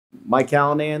Mike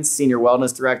Callanan, Senior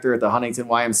Wellness Director at the Huntington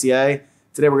YMCA.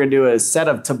 Today we're going to do a set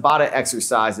of Tabata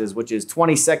exercises, which is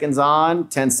 20 seconds on,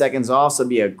 10 seconds off. So it'll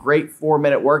be a great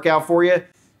 4-minute workout for you.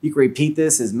 You can repeat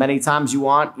this as many times as you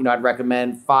want. I'd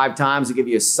recommend 5 times to give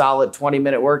you a solid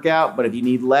 20-minute workout. But if you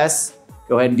need less,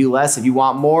 go ahead and do less. If you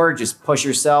want more, just push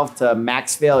yourself to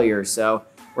max failure. So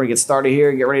we're going to get started here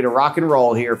and get ready to rock and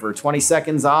roll here for 20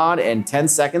 seconds on and 10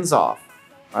 seconds off.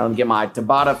 All right, let me get my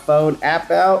Tabata phone app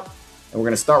out. And we're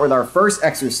going to start with our first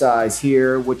exercise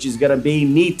here, which is going to be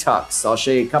knee tucks. I'll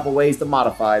show you a couple ways to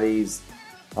modify these.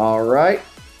 All right,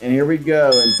 and here we go.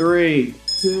 In 3,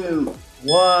 2,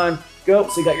 1, go.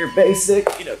 So you got your basic,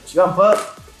 jump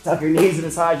up, tuck your knees in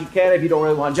as high as you can. If you don't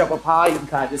really want to jump up high, you can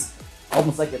kind of just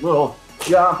almost like a little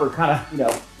jump or kind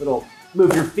of, little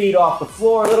move your feet off the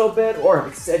floor a little bit. Or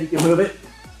like I said, you can move it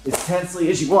as tensely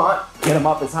as you want. Get them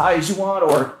up as high as you want,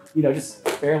 or, just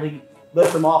barely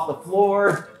lift them off the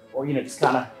floor. Or, just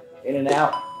kind of in and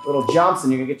out, little jumps,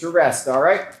 and you're gonna get your rest, all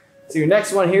right? So your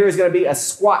next one here is gonna be a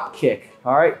squat kick,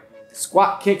 all right?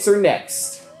 Squat kicks are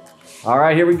next. All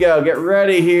right, here we go. Get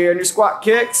ready here in your squat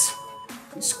kicks.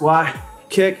 Squat,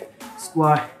 kick,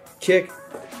 squat, kick,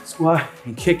 squat,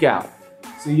 and kick out.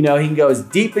 So, you can go as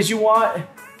deep as you want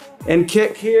and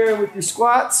kick here with your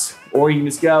squats, or you can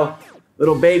just go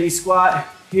little baby squat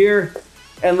here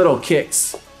and little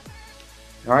kicks.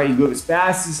 All right, you can move as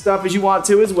fast and stuff as you want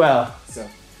to as well. So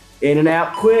in and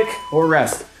out quick or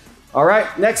rest. All right,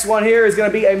 next one here is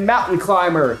gonna be a mountain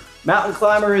climber. Mountain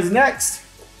climber is next.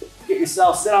 Get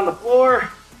yourself set on the floor.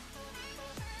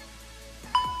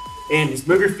 And just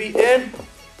move your feet in.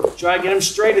 Try to get them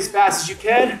straight as fast as you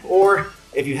can. Or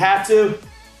if you have to,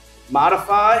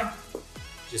 modify.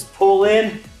 Just pull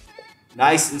in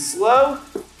nice and slow.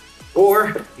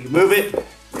 Or you move it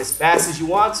as fast as you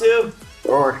want to.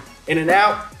 Or in and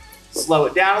out, slow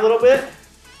it down a little bit.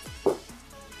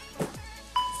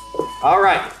 All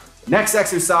right, next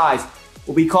exercise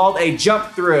will be called a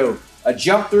jump through. A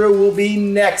jump through will be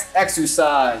next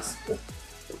exercise.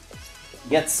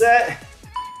 Get set.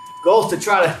 Goal is to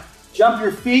try to jump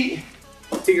your feet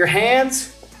to your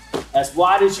hands as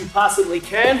wide as you possibly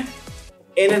can.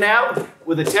 In and out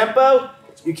with a tempo.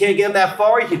 If you can't get them that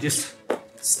far, you can just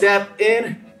step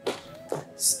in,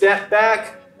 step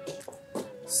back,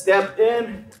 step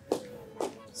in,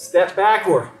 step back,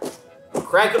 or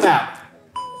crank them out.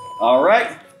 All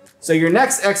right, so your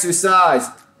next exercise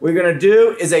we're gonna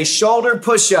do is a shoulder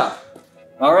push-up.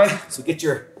 All right, so get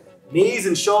your knees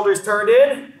and shoulders turned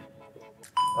in.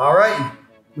 All right,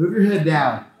 move your head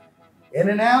down. In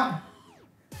and out,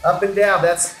 up and down.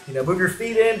 That's, move your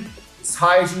feet in as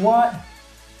high as you want.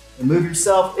 And move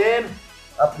yourself in,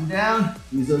 up and down.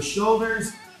 Use those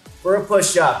shoulders for a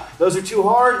push-up. If those are too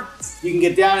hard, you can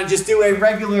get down and just do a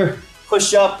regular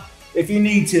push-up if you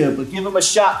need to, but give them a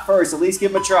shot first. At least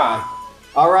give them a try.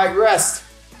 All right, rest.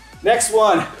 Next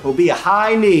one will be a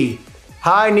high knee.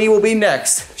 High knee will be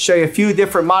next. Show you a few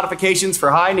different modifications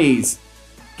for high knees.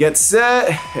 Get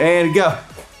set and go.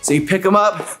 So you pick them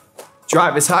up,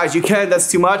 drive as high as you can.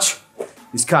 That's too much.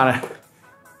 Just kind of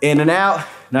in and out,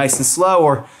 nice and slow,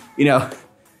 or, a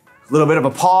little bit of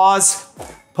a pause.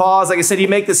 Pause, like I said, you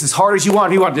make this as hard as you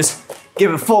want. If you want to just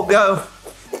give it a full go,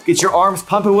 get your arms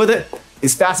pumping with it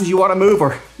as fast as you want to move,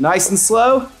 or nice and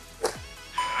slow.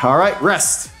 All right,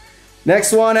 rest.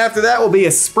 Next one after that will be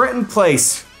a sprint in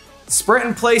place. Sprint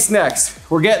in place next.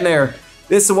 We're getting there.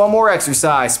 This is one more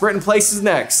exercise. Sprint in place is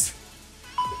next.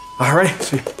 All right,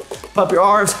 so pump your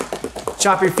arms,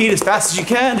 chop your feet as fast as you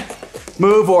can.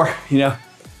 Move, or,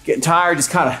 getting tired, just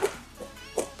kind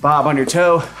of bob on your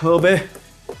toe a little bit.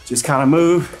 Just kind of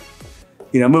move,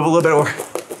 move a little bit,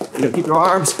 or, keep your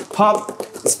arms pumped.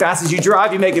 As fast as you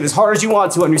drive, you make it as hard as you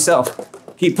want to on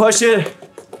yourself. Keep pushing.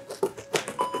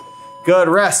 Good,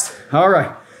 rest. All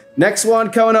right, next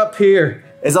one coming up here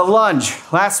is a lunge.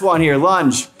 Last one here,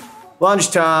 lunge.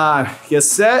 Lunge time. Get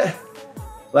set.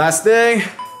 Last thing.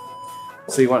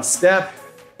 So you want to step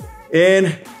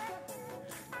in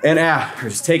and out, or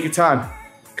just take your time.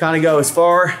 Kind of go as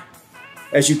far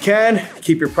as you can.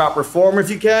 Keep your proper form if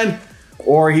you can,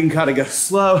 or you can kind of go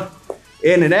slow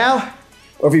in and out.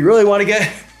 Or if you really want to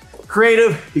get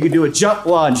creative, you can do a jump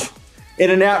lunge. In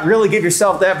and out, really give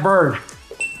yourself that burn.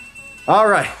 All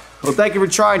right, well, thank you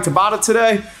for trying Tabata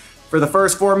today. For the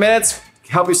first 4 minutes,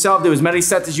 help yourself do as many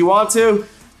sets as you want to.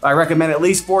 I recommend at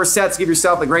least 4 sets. Give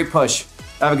yourself a great push.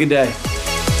 Have a good day.